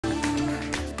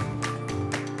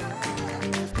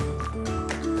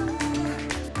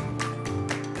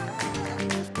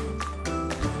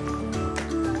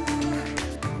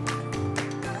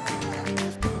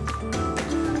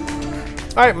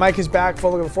All right, Mike is back,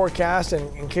 full look at the forecast,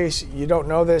 and in case you don't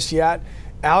know this yet,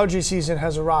 allergy season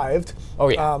has arrived. Oh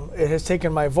yeah. It has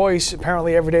taken my voice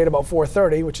apparently every day at about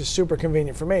 4:30, which is super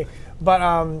convenient for me.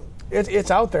 But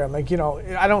it's out there. I'm like, you know,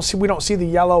 we don't see the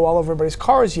yellow all over everybody's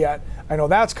cars yet. I know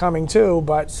that's coming too,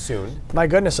 but soon. My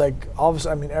goodness, like all of a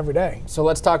sudden, I mean, every day. So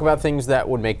let's talk about things that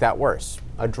would make that worse.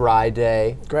 A dry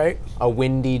day. Great. A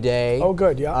windy day. Oh,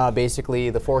 good, yeah.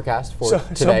 Basically, the forecast for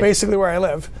today. So basically where I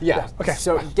live. Yeah. Okay.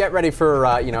 So get ready for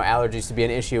allergies to be an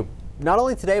issue. Not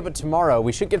only today, but tomorrow.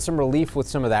 We should get some relief with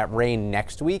some of that rain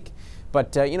next week.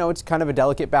 But, it's kind of a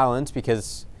delicate balance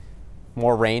because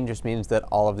more rain just means that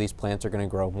all of these plants are going to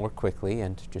grow more quickly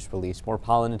and just release more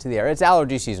pollen into the air. It's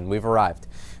allergy season. We've arrived.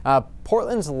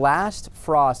 Portland's last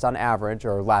frost on average,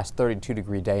 or last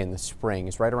 32-degree day in the spring,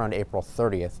 is right around April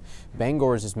 30th.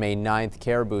 Bangor's is May 9th.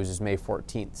 Caribou's is May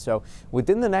 14th. So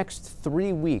within the next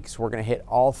 3 weeks, we're going to hit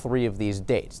all three of these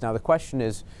dates. Now the question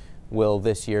is, will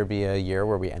this year be a year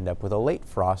where we end up with a late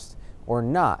frost or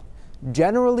not?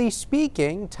 Generally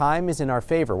speaking, time is in our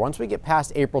favor. Once we get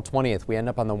past April 20th, we end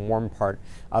up on the warm part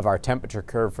of our temperature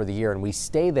curve for the year, and we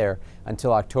stay there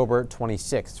until October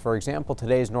 26th. For example,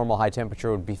 today's normal high temperature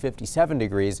would be 57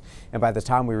 degrees, and by the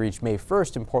time we reach May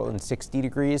 1st in Portland, 60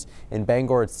 degrees. In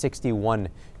Bangor, it's 61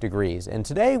 degrees. And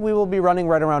today we will be running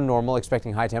right around normal,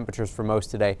 expecting high temperatures for most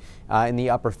today in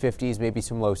the upper 50s, maybe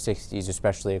some low 60s,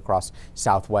 especially across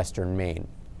southwestern Maine.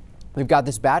 We've got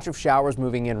this batch of showers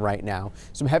moving in right now.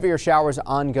 Some heavier showers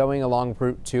ongoing along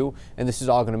Route 2, and this is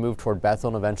all going to move toward Bethel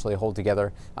and eventually hold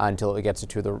together until it gets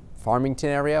to the Farmington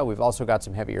area. We've also got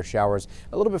some heavier showers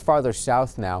a little bit farther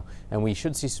south now, and we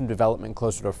should see some development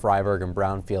closer to Freiburg and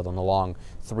Brownfield and along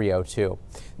 302.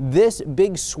 This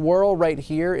big swirl right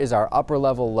here is our upper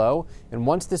level low, and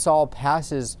once this all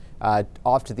passes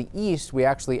off to the east, we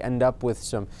actually end up with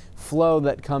some flow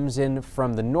that comes in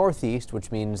from the northeast,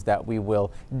 which means that we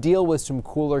will deal with some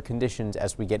cooler conditions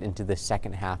as we get into the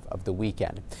second half of the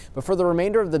weekend. But for the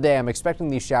remainder of the day, I'm expecting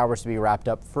these showers to be wrapped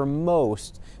up for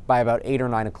most by about 8 or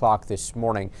 9 o'clock this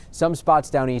morning. Some spots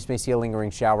down east may see a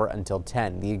lingering shower until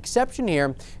 10. The exception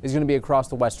here is going to be across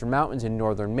the western mountains in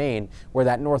northern Maine, where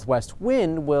that northwest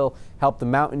wind will help the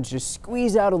mountains just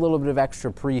squeeze out a little bit of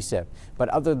extra precip. But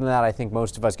other than that, I think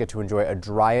most of us get to enjoy a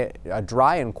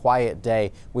dry and quiet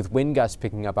day with wind gusts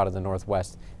picking up out of the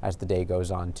northwest as the day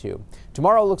goes on too.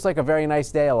 Tomorrow looks like a very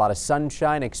nice day, a lot of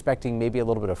sunshine, expecting maybe a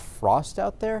little bit of frost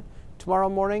out there tomorrow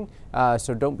morning.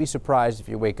 So don't be surprised if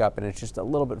you wake up and it's just a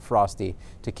little bit frosty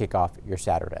to kick off your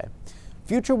Saturday.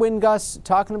 Future wind gusts,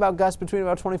 talking about gusts between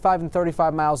about 25 and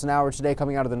 35 miles an hour today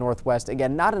coming out of the northwest.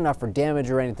 Again, not enough for damage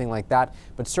or anything like that,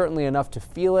 but certainly enough to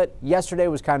feel it. Yesterday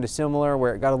was kind of similar,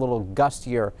 where it got a little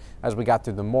gustier as we got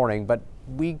through the morning, but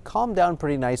we calmed down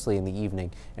pretty nicely in the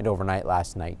evening and overnight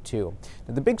last night too.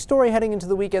 Now, the big story heading into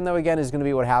the weekend, though, again, is going to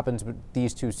be what happens with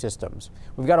these two systems.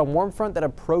 We've got a warm front that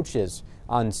approaches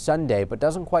on Sunday but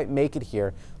doesn't quite make it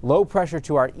here. Low pressure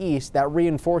to our east that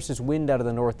reinforces wind out of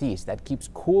the northeast. That keeps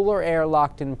cooler air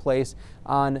locked in place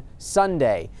on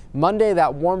Sunday. Monday,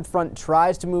 that warm front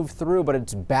tries to move through, but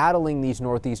it's battling these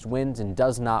northeast winds and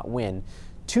does not win.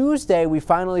 Tuesday, we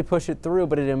finally push it through,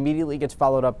 but it immediately gets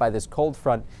followed up by this cold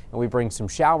front, and we bring some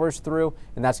showers through,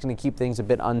 and that's going to keep things a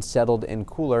bit unsettled and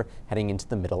cooler heading into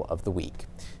the middle of the week.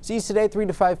 Seas today, 3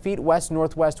 to 5 feet,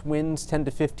 west-northwest winds 10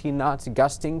 to 15 knots,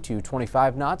 gusting to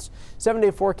 25 knots.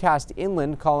 7-day forecast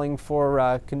inland calling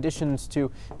for conditions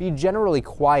to be generally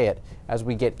quiet as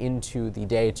we get into the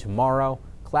day tomorrow.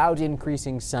 Clouds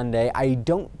increasing Sunday. I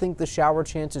don't think the shower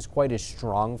chance is quite as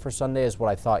strong for Sunday as what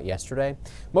I thought yesterday.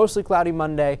 Mostly cloudy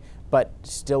Monday, but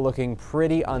still looking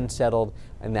pretty unsettled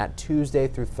in that Tuesday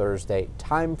through Thursday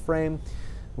time frame.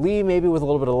 Lee, maybe with a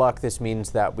little bit of luck, this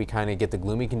means that we kind of get the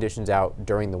gloomy conditions out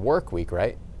during the work week,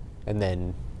 right? And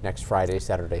then next Friday,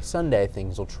 Saturday, Sunday,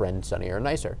 things will trend sunnier and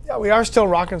nicer. Yeah, we are still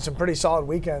rocking some pretty solid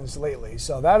weekends lately,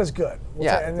 so that is good.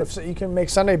 And if you can make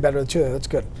Sunday better too, that's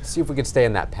good. See if we can stay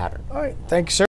in that pattern. All right, thanks, sir.